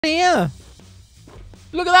here.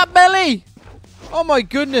 Look at that belly. Oh my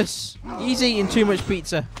goodness. He's eating too much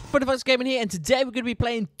pizza. ThunderfoxGaming here, and today we're going to be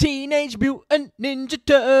playing Teenage Mutant Ninja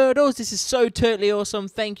Turtles. This is so totally awesome.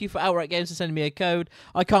 Thank you for Outright Games for sending me a code.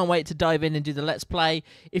 I can't wait to dive in and do the Let's Play.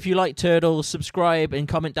 If you like Turtles, subscribe and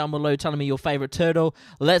comment down below telling me your favourite turtle.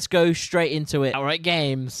 Let's go straight into it. Outright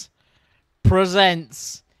Games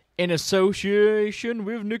presents, in association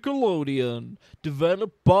with Nickelodeon,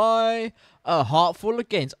 developed by A Heart Full of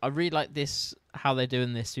Games. I really like this, how they're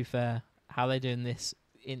doing this, to be fair. How they're doing this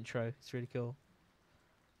intro. It's really cool.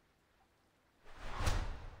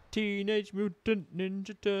 Teenage Mutant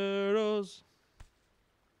Ninja Turtles.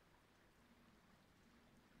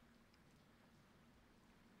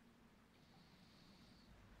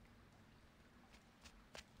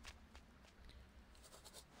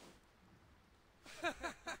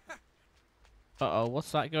 Uh-oh,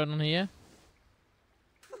 what's that going on here?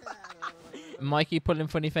 Mikey pulling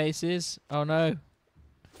funny faces. Oh no.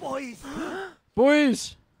 Boys!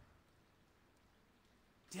 Boys!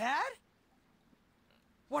 Dad?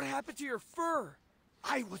 What happened to your fur?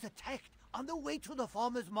 I was attacked on the way to the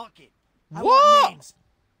farmer's market. I want names.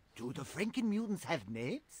 Do the Franken mutants have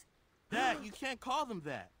names? Dad, you can't call them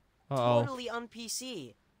that. Uh-oh. Totally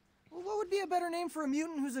un-PC. Well, what would be a better name for a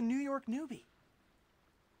mutant who's a New York newbie?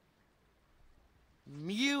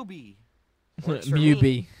 Mewbie.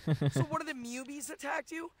 Mewbie. So one of the Mewbies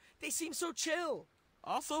attacked you? They seem so chill.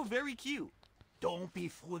 Also very cute. Don't be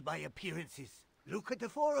fooled by appearances. Look at the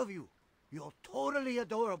four of you. You're totally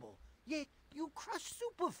adorable. Yet you crush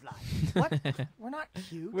Superfly. What? We're not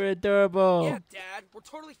cute. We're adorable. Yeah, Dad, we're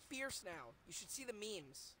totally fierce now. You should see the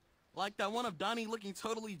memes. Like that one of Donnie looking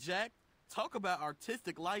totally jacked. Talk about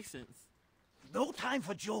artistic license. No time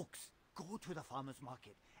for jokes. Go to the farmer's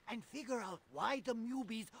market and figure out why the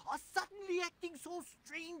Mewbies are suddenly acting so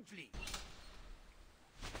strangely.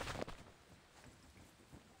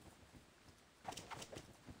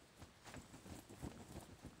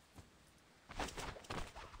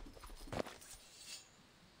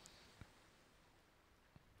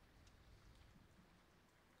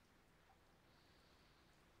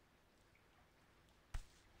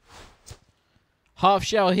 Half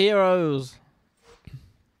shell heroes.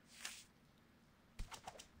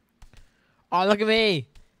 Oh, look at me.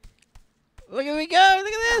 Look at me go.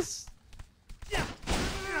 Look at this.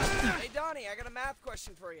 Hey, Donnie, I got a math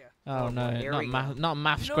question for you. Oh, no. here we Not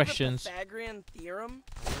maths You know questions. the Pythagorean theorem?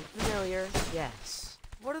 Familiar? Yes.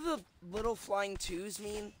 What do the little flying twos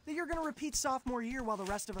mean? That you're gonna repeat sophomore year while the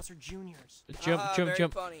rest of us are juniors. Jump, jump, very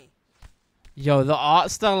jump. funny. Yo, the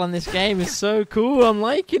art style on this game is so cool. I'm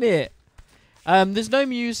liking it. There's no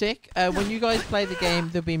music. When you guys play the game,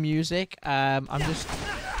 there'll be music. I'm just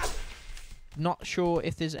not sure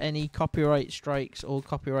if there's any copyright strikes or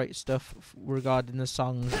copyright stuff regarding the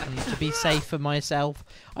songs. And to be safe for myself,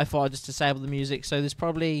 I thought I'd just disable the music. So there's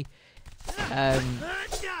probably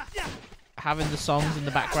having the songs in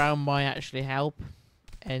the background might actually help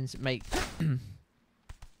and make.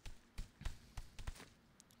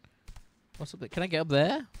 What's up there? Can I get up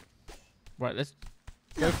there? Right, let's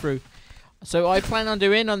go through. So I plan on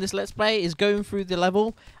doing on this Let's Play is going through the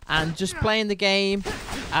level and just playing the game,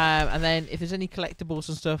 and then if there's any collectibles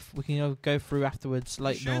and stuff, we can go through afterwards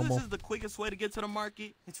like Sure normal. this is the quickest way to get to the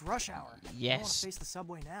market? It's rush hour. I don't want Yes. to face the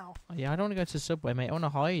subway now. Oh, yeah, I don't want to go to the subway, mate. I want to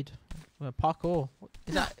hide. Parkour.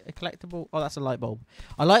 Is that a collectible? Oh, that's a light bulb.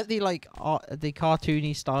 I like the the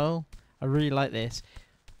cartoony style. I really like this.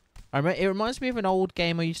 It reminds me of an old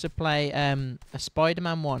game I used to play, a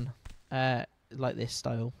Spider-Man one, like this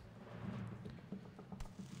style.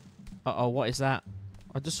 Uh-oh, what is that?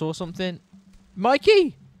 I just saw something.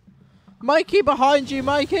 Mikey! Mikey, behind you,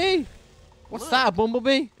 Mikey! What's Look. that, a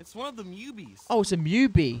bumblebee? It's one of the Mewbies. Oh, it's a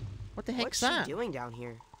Mewbie. What the heck's What's that? she doing down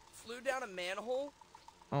here? Flew down a manhole?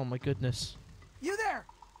 Oh, my goodness. You there?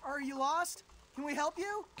 Are you lost? Can we help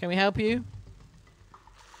you? Can we help you?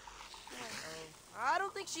 I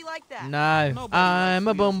don't think she liked that. No, Nobody I'm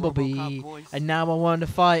a likes me, a bumblebee, RoboCop voice. and now I want to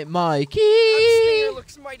fight Mikey. That stinger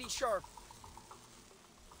looks mighty sharp.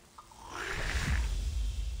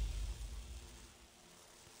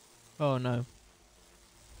 Oh no.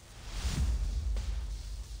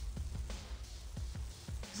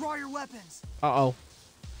 Draw your weapons. Uh-oh.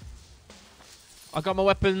 I got my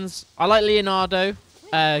weapons. I like Leonardo,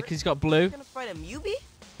 because he's got blue. You're gonna fight a Mewbie?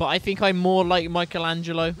 But I think I'm more like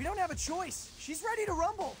Michelangelo. We don't have a choice. She's ready to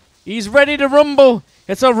rumble. He's ready to rumble.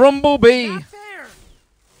 It's a rumblebee. Not fair.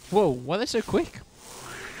 Whoa, why are they so quick?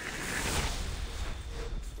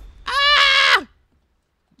 Ah!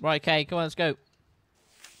 Right, okay, come on, let's go.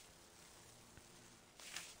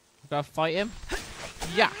 Gotta fight him.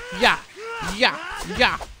 Yeah, yeah, Yeah,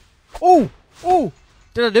 yeah. Oh, oh.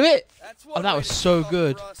 Did I do it? That's Oh, one that way was to so keep off the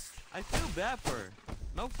good. rust. I feel bad for her.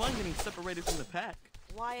 No fun getting separated from the pack.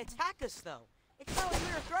 Why attack us, though? It's not like we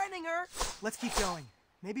were threatening her. Let's keep going.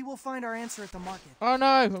 Maybe we'll find our answer at the market. Oh no,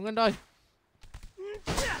 I'm gonna die.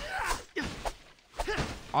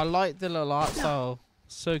 I like the little art style.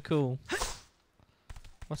 So cool.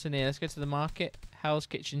 What's in here? Let's go to the market. Hell's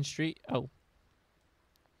Kitchen Street. Oh.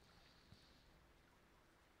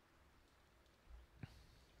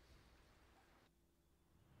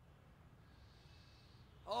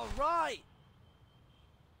 All right.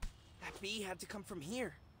 That bee had to come from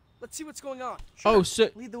here. Let's see what's going on. Oh, so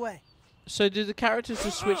Lead the way. do the characters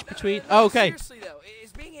just switch between? No, Oh, okay. Seriously though,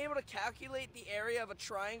 is being able to calculate the area of a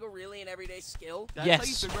triangle really an everyday skill? That's how you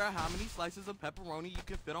Yes. figure out how many slices of pepperoni you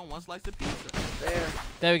can fit on one slice of pizza. There.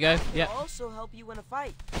 There we go. Yeah. It'll also help you in a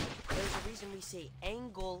fight. There's a reason we say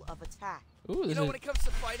angle of attack. Ooh, You there's know, a- when it comes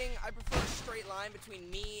to fighting, I prefer a straight line between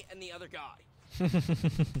me and the other guy.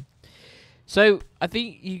 So I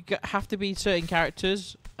think you have to be certain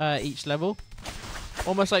characters each level,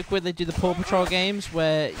 almost like when they do the Paw Patrol games,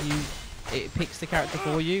 where it picks the character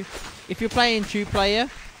for you. If you're playing 2-player,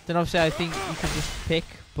 then obviously I think you can just pick.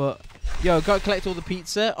 But yo, gotta collect all the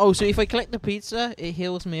pizza. Oh, so if I collect the pizza, it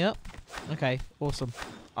heals me up. Okay, awesome.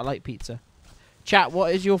 I like pizza. Chat,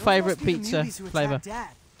 what is your Those favorite must be the pizza newbies who flavor? attacked Dad.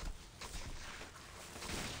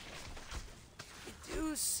 They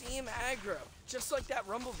do seem aggro, just like that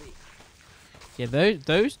Rumblebee. Yeah,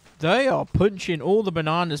 they are punching all the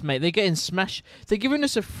bananas, mate. They're getting smashed. They're giving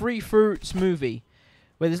us a free fruit smoothie.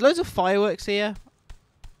 Wait, there's loads of fireworks here.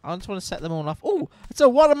 I just want to set them all off. Oh, it's a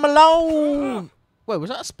watermelon! Wait, was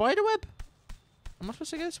that a spider web? Am I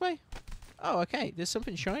supposed to go this way? Oh, okay. There's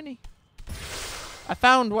something shiny. I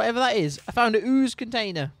found whatever that is. I found an ooze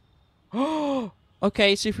container. Oh,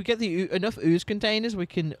 okay. So if we get the enough ooze containers, we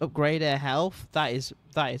can upgrade our health. That is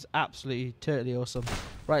absolutely totally awesome.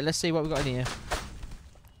 Right, let's see what we got in here.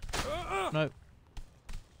 No.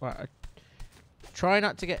 Right. Try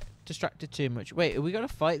not to get distracted too much. Wait, are we gonna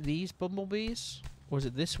fight these bumblebees, or is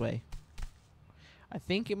it this way? I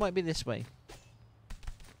think it might be this way.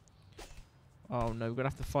 Oh no, we're gonna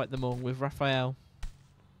have to fight them all with Raphael.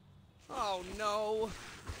 Oh no.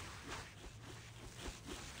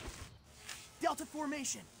 Delta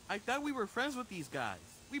formation. I thought we were friends with these guys.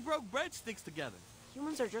 We broke breadsticks together.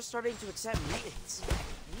 Humans are just starting to accept mutants.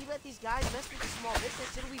 We let these guys mess with the small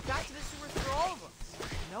business and we've got to the sewers for all of us.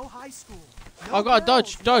 No high school. Oh No god,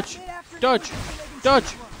 girls, dodge, no mid-afternoon dodge, drinking and dodge,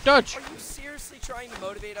 shooting club. dodge, Are you seriously trying to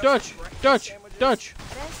motivate us dodge, with breakfast dodge, sandwiches? dodge.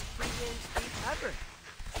 Best pregame speech ever.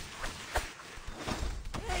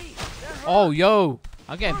 Hey, that hurt. Oh yo,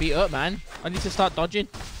 I'm getting beat up, man. I need to start dodging.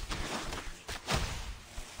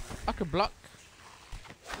 I can block.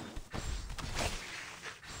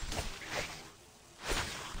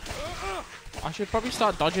 I should probably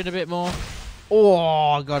start dodging a bit more. Oh,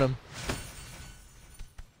 I got him.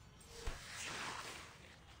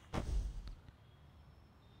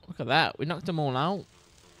 Look at that. We knocked them all out.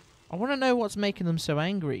 I want to know what's making them so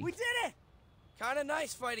angry. We did it! Kinda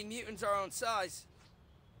nice fighting mutants our own size.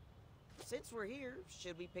 Since we're here,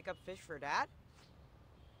 should we pick up fish for Dad?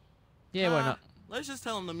 Yeah, why not? Let's just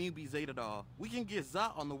tell them the Mubies ate it all. We can get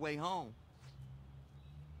Zot on the way home.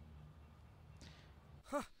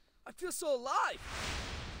 I feel so alive.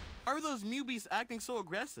 How are those Mubies acting so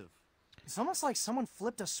aggressive? It's almost like someone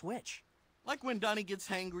flipped a switch. Like when Donnie gets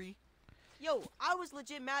hangry. Yo, I was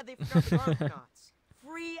legit mad they forgot the garlic knots.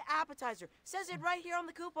 Free appetizer. Says it right here on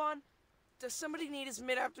the coupon. Does somebody need his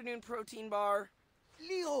mid-afternoon protein bar?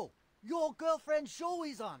 Leo, your girlfriend show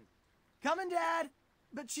is on. Coming, Dad!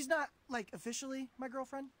 But she's not, like, officially my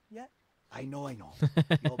girlfriend yet. I know.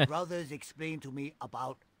 Your brothers explained to me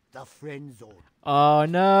about the friend zone. Oh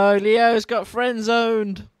no, Leo's got friend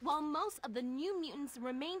zoned. While most of the new mutants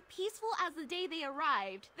remain peaceful as the day they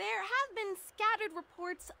arrived, there have been scattered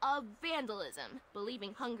reports of vandalism.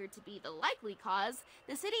 Believing hunger to be the likely cause,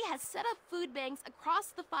 the city has set up food banks across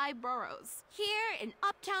the 5 boroughs. Here in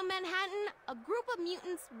uptown Manhattan, a group of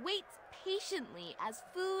mutants waits patiently as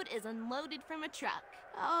food is unloaded from a truck.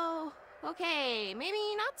 Oh, okay, maybe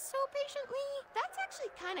not so patiently. That's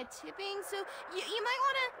actually kind of tipping, so you might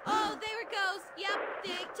want to... Oh, there it goes. Yep,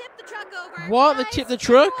 they tipped the truck over. What? They Guys, tipped the thanks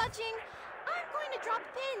for truck? watching. I'm going to drop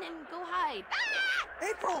a pin and go hide. Ah!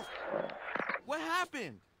 April! What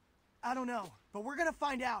happened? I don't know, but we're gonna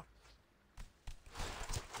find out.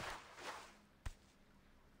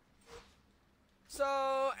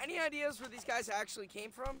 So, any ideas where these guys actually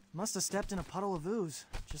came from? Must have stepped in a puddle of ooze,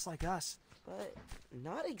 just like us. But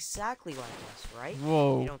not exactly like us, right?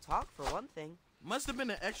 Whoa. They don't talk for one thing. Must have been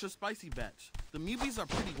an extra spicy batch. The Mubies are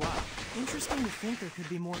pretty wild. Interesting to think there could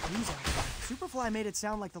be more ooze out there. Superfly made it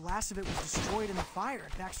sound like the last of it was destroyed in the fire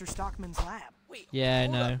at Baxter Stockman's lab. Wait, Yeah, I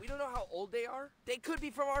hold know. up. We don't know how old they are. They could be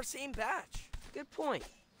from our same batch. Good point.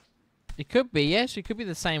 It could be, yes. It could be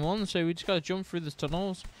the same one. So we just got to jump through the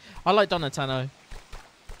tunnels. I like Donatello.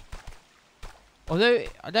 Although,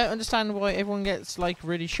 I don't understand why everyone gets, like,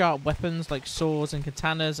 really sharp weapons, like swords and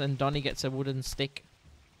katanas, and Donnie gets a wooden stick.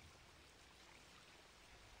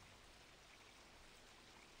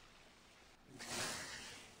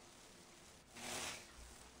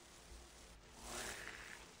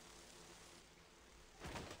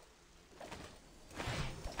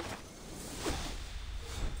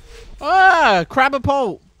 Ah!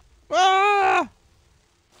 Crabapult! Ah!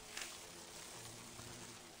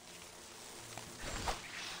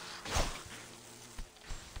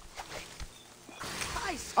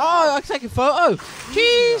 Oh, I can take a photo.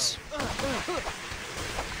 Jeez.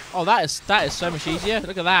 Oh, that is so much easier.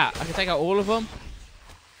 Look at that. I can take out all of them.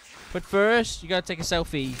 But first, you gotta take a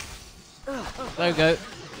selfie. There we go.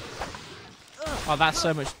 Oh, that's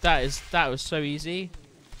so much. That was so easy.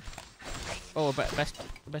 Oh,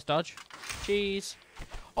 best dodge. Jeez.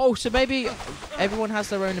 Oh, so maybe everyone has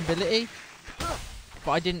their own ability.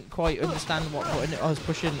 But I didn't quite understand what button I was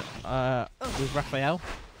pushing with Raphael.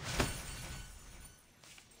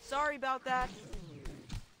 Sorry about that.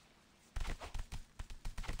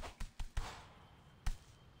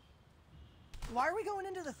 Why are we going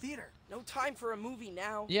into the theater? No time for a movie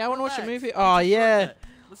now. Yeah, I want to watch a Relax. movie. Oh, yeah.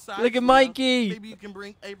 Besides, Look at Leo, Mikey. Maybe you can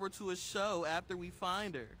bring April to a show after we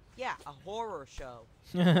find her. Yeah, a horror show.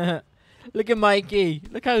 Look at Mikey.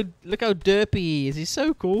 Look how derpy he is. He's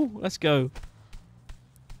so cool. Let's go.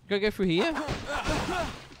 Gotta go through here.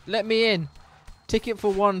 Let me in. Ticket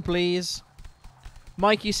for one, please.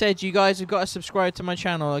 Mikey said you guys have got to subscribe to my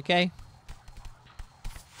channel, okay?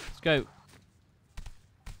 Let's go.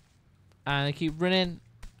 And I keep running.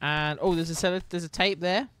 And oh, there's a tape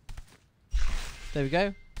there. There we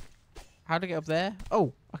go. How to get up there?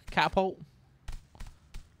 Oh, I can catapult.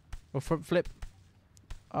 Or front flip.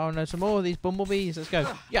 Oh no, some more of these bumblebees. Let's go.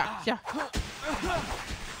 Yeah, yeah. I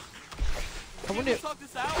wonder. Talk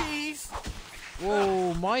this out. Please.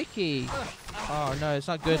 Whoa, Mikey. Oh no, it's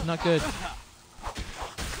not good. Not good.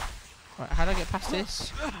 Right, how do I get past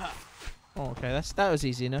this? Oh, okay, that was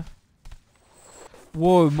easy enough.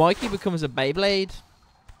 Whoa, Mikey becomes a Beyblade.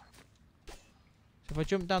 So if I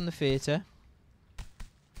jump down the theatre,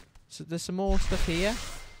 so there's some more stuff here.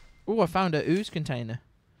 Oh, I found a ooze container.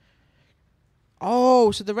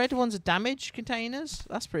 Oh, so the red ones are damage containers.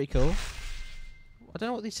 That's pretty cool. I don't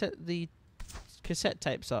know what the cassette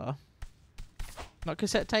tapes are. Not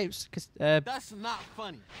cassette tapes. That's not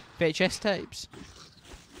funny. VHS tapes.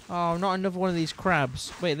 Oh, not another one of these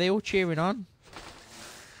crabs. Wait, are they all cheering on?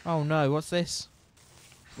 Oh no, what's this?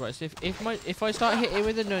 Right, so if I start hitting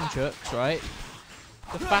with the nunchucks, right,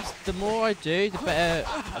 the more I do, the better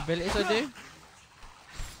abilities I do.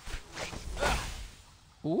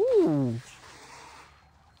 Ooh.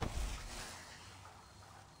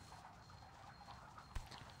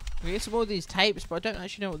 We get some more of these tapes, but I don't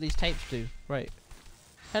actually know what these tapes do. Right.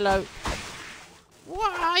 Hello.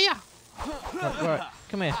 Why? Right,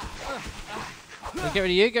 come here. Right, get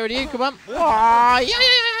rid of you, get rid of you, come on. Why?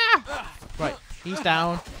 Yeah. Right, he's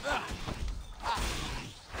down.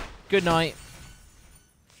 Good night.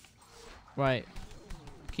 Right.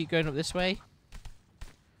 Keep going up this way.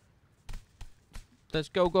 Let's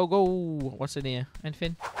go, go, go. What's in here?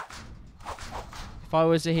 Anything? If I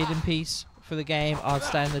was a hidden piece for the game, I'd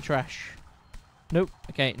stay in the trash. Nope.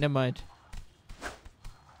 Okay, never mind.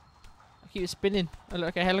 I keep spinning. Oh,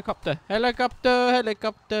 look, a helicopter. Helicopter,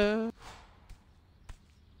 helicopter.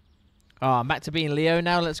 Oh, I'm back to being Leo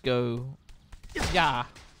now. Let's go. Yeah.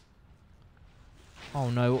 Oh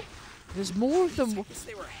no. There's more of them. Guess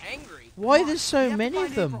they were hangry. Why there's so many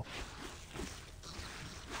of them?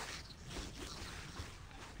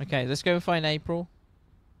 Okay, let's go and find April.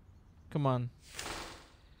 Come on.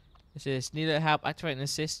 This is need a little help activating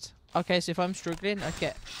assist. Okay, so if I'm struggling, I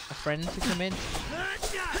get a friend to come in.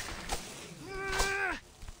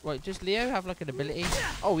 Right, does Leo have like an ability?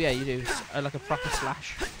 Oh yeah, you do. Like a proper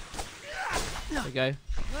slash. There we go.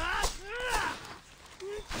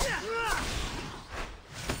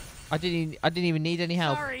 I didn't even need any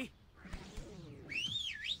help. Sorry.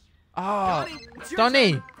 Oh, It's your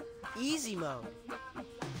Donnie. turn. Easy mode.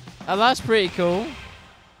 Oh, that's pretty cool.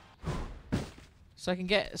 So I can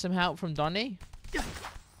get some help from Donnie.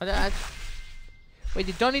 Wait,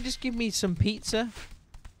 did Donnie just give me some pizza?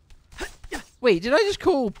 Wait, did I just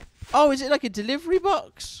call? Oh, is it like a delivery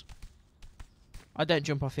box? I don't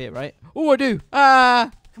jump off here, right? Oh, I do.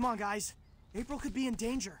 Ah! Come on, guys. April could be in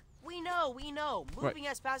danger. We know, we know. Moving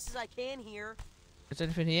as fast as I can here. Is there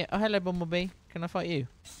anything here? Oh, hello, Bumblebee. Can I fight you?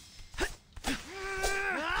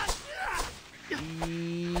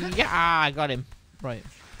 Yeah, I got him. Right.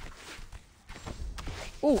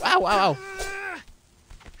 Oh, ow, ow, ow.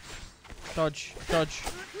 Dodge, dodge.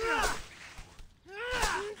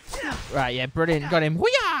 Right, yeah, brilliant. Got him.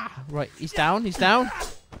 Hoo-yah! Right, he's down, he's down.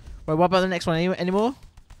 Right, what about the next one? Any more?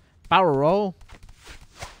 Barrel roll.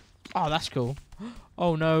 Oh, that's cool.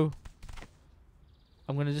 Oh, no.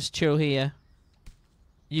 I'm going to just chill here.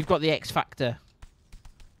 You've got the X Factor.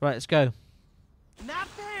 Right, let's go. Not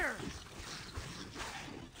there.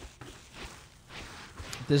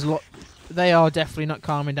 There's a lot. They are definitely not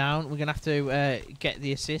calming down. We're going to have to get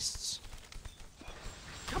the assists.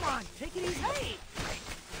 Come on, take it easy. Hey!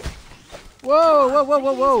 Whoa, whoa, whoa,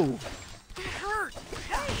 whoa, whoa. It hurt.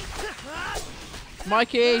 Hey!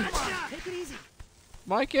 Mikey. Come on, take it easy.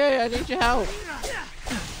 Mikey, I need your help.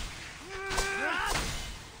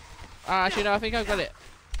 Ah, actually, no, I think I've got it.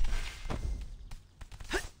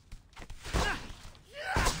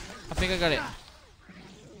 I think I got it.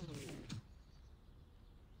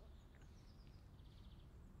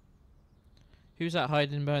 Who's that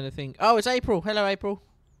hiding behind the thing? Oh, it's April. Hello, April.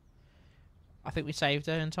 I think we saved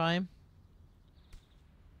her in time.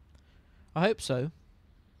 I hope so.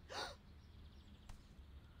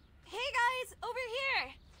 Hey guys, over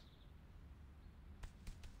here!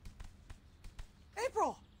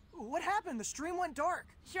 April, what happened? The stream went dark.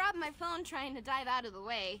 Dropped my phone trying to dive out of the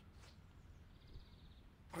way.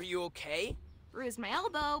 Are you okay? Bruised my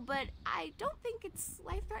elbow, but I don't think it's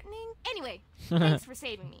life-threatening. Anyway, thanks for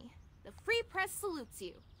saving me. The free press salutes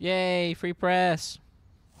you. Yay, free press.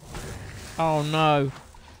 Oh, no.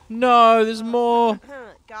 No, there's more.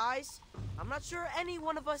 Guys, I'm not sure any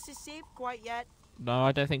one of us is safe quite yet. No,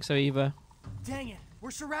 I don't think so either. Dang it,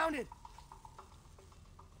 we're surrounded.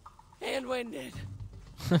 And winded.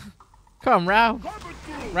 Come, Ralph.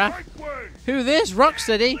 Ralph. Who this?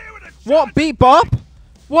 Rocksteady? What, Beat Bop?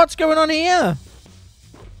 What's going on here?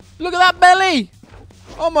 Look at that belly.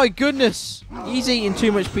 Oh, my goodness. He's eating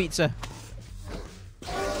too much pizza.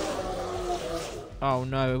 Oh,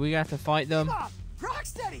 no. Are we going to have to fight them?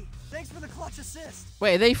 Rocksteady! Thanks for the clutch assist.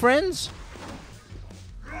 Wait, are they friends?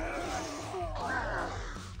 We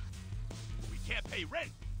can't pay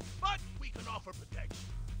rent, but we can offer protection.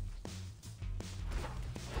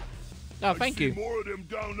 Oh, thank you. More of them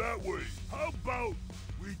down that way. How about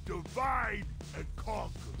we divide and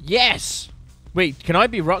conquer? Yes. Wait, can I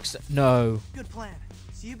be Rockstar? No. Good plan.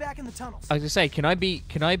 See you back in the tunnels. I was gonna say, can I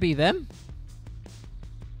be them?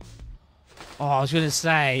 Oh, I was gonna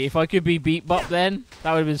say, if I could be Beat Bop then,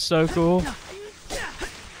 that would have been so cool.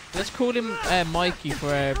 Let's call him Mikey for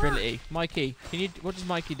ability. Mikey, what does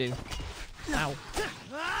Mikey do? Ow.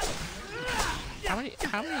 How many?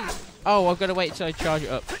 Oh, I've got to wait till I charge it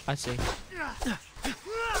up. I see.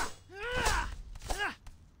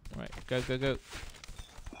 Right, go, go, go.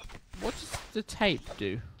 What does the tape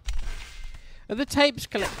do? Are the tapes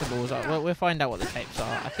collectibles? We'll find out what the tapes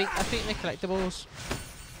are. I think they're collectibles.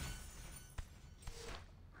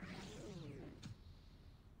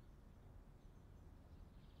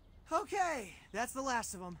 Okay, that's the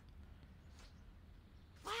last of them.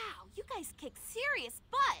 Wow, you guys kick serious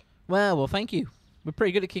butt. Well, thank you. We're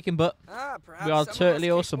pretty good at kicking butt. Perhaps We are some totally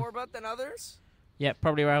of us awesome. kick more butt than others? Yeah,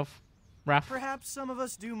 probably Ralph. Perhaps some of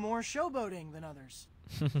us do more showboating than others.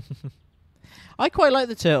 I quite like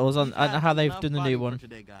the Turtles on We've had how they've enough done the fighting new for one.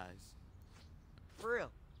 today, guys. For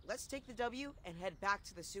real, let's take the W and head back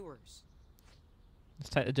to the sewers. Let's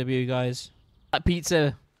take the W, guys. That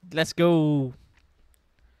pizza. Let's go.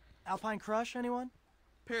 Alpine Crush, anyone?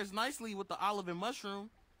 Pairs nicely with the olive and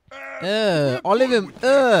mushroom. Olive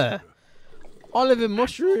and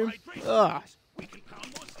mushroom. Ugh. We can pound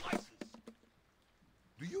more slices.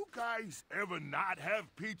 Do you guys ever not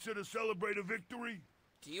have pizza to celebrate a victory?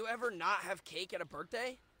 Do you ever not have cake at a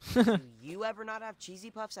birthday? Do you ever not have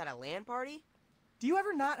cheesy puffs at a LAN party? Do you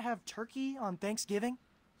ever not have turkey on Thanksgiving?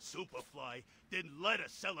 Superfly didn't let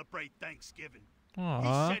us celebrate Thanksgiving.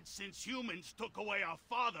 Aww. He said since humans took away our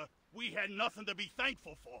father, we had nothing to be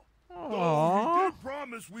thankful for. Aww. Though he did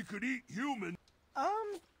promise we could eat humans.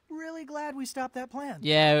 I'm really glad we stopped that plan.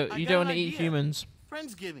 Yeah, I you got don't an want to eat idea. humans.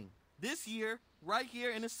 Friendsgiving. This year, right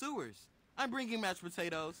here in the sewers. I'm bringing mashed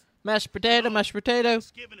potatoes. Mashed potato, mashed potato.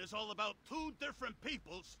 Thanksgiving is all about two different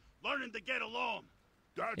peoples learning to get along.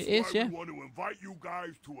 That's It is, why yeah. we want to invite you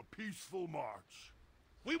guys to a peaceful march.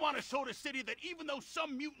 We want to show the city that even though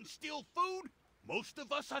some mutants steal food, most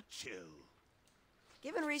of us are chill.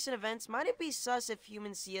 Given recent events, might it be sus if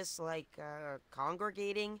humans see us, like,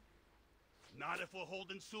 congregating? Not if we're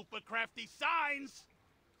holding super crafty signs.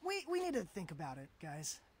 We need to think about it,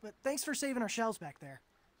 guys. But thanks for saving our shells back there.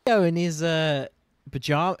 Yo, in his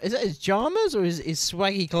pajamas. Is that his pajamas or his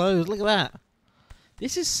swaggy clothes? Look at that.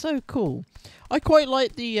 This is so cool. I quite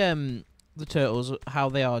like the Turtles, how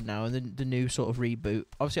they are now, and the new sort of reboot.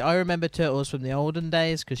 Obviously, I remember Turtles from the olden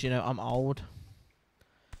days because, you know, I'm old.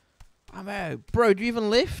 I know. Bro, do you even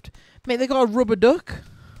lift? Mate, they got a rubber duck.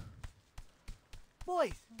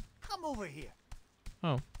 Boys, come over here.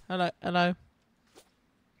 Oh, hello, hello.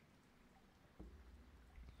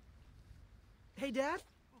 Hey, Dad,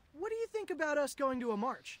 what do you think about us going to a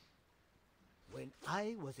march? When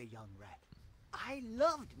I was a young rat, I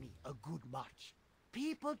loved me a good march.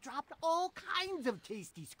 People dropped all kinds of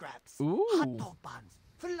tasty scraps. Ooh. Hot dog buns,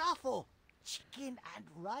 falafel, chicken and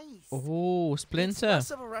rice. Oh, It's Splinter. less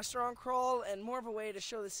of a restaurant crawl and more of a way to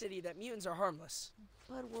show the city that mutants are harmless.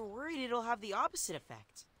 But we're worried it'll have the opposite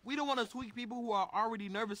effect. We don't want to tweak people who are already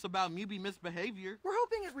nervous about mutant misbehavior. We're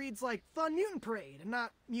hoping it reads like Fun Mutant Parade and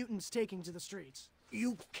not mutants taking to the streets.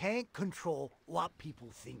 You can't control what people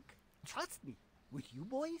think. Trust me, with you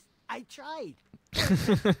boys, I tried.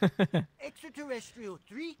 Extraterrestrial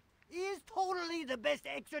 3 is totally the best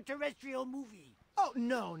extraterrestrial movie. Oh,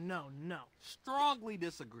 no, no, no. Strongly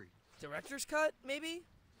disagree. Director's cut, maybe?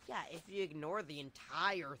 Yeah, if you ignore the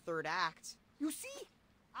entire third act. You see,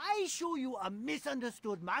 I show you a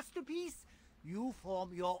misunderstood masterpiece, you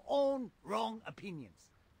form your own wrong opinions.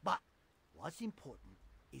 But what's important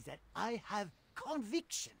is that I have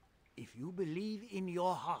conviction. If you believe in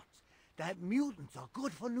your heart that mutants are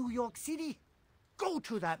good for New York City, go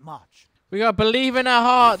to that march. We gotta believe in our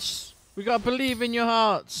hearts. We gotta believe in your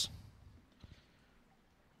hearts.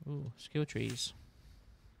 Ooh, skill trees.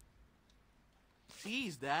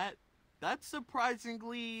 Jeez, that's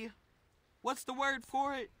surprisingly... What's the word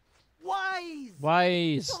for it? Wise!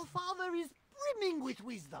 Wise. Your father is brimming with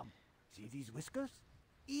wisdom. See these whiskers?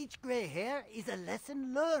 Each gray hair is a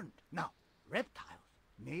lesson learned. Now, reptiles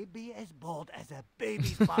may be as bald as a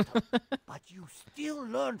baby's bottom, but you still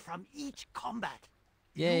learn from each combat.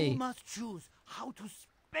 Yay. You must choose how to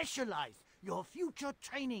specialize your future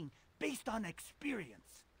training based on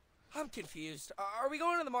experience. I'm confused. Are we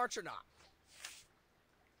going to the march or not?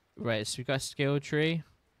 Right, so we got a skill tree.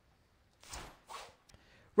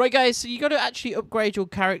 Right, guys, so you got to actually upgrade your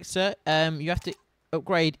character. You have to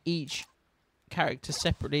upgrade each character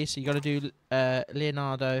separately. So you got to do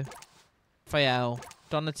Leonardo, Raphael,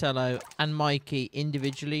 Donatello, and Mikey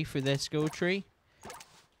individually through their skill tree.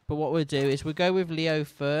 But what we'll do is we'll go with Leo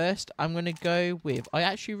first. I'm going to go with... I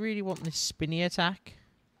actually really want this spinny attack.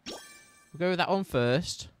 We'll go with that one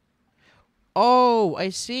first. Oh, I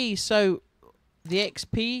see. So the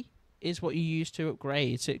XP is what you use to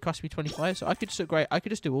upgrade. So it cost me 25. So I could just upgrade. I could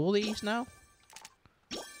just do all these now.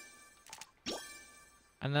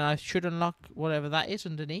 And then I should unlock whatever that is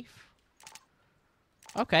underneath.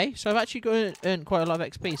 Okay, so I've actually earned quite a lot of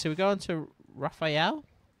XP. So we go on to Raphael.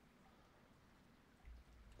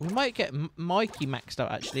 We might get Mikey maxed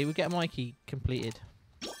out, actually. We'll get Mikey completed.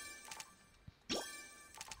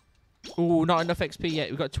 Ooh, not enough XP yet.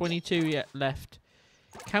 We've got 22 yet left.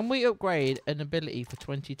 Can we upgrade an ability for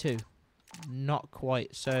 22? Not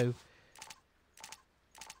quite. So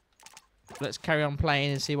let's carry on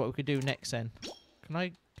playing and see what we could do next then. Can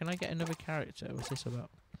I get another character? What's this about?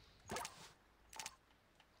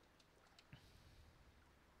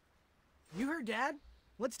 You heard, Dad.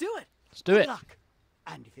 Let's do it. Let's do Good it. luck.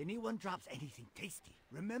 And if anyone drops anything tasty,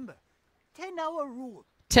 remember, 10-hour rule.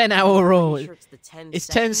 10-hour rule. Pretty sure it's the 10 It's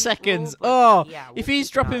 10 second seconds. rule, but Oh, yeah, we'll if he's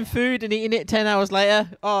keep an dropping eye out. food and eating it 10 hours later,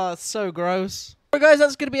 oh, it's so gross. Alright, guys,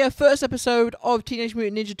 that's going to be our first episode of Teenage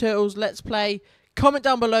Mutant Ninja Turtles Let's Play. Comment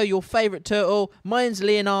down below your favourite turtle. Mine's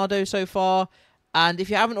Leonardo so far. And if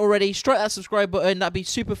you haven't already, strike that subscribe button. That'd be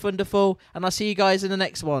super wonderful. And I'll see you guys in the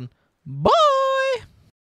next one. Bye!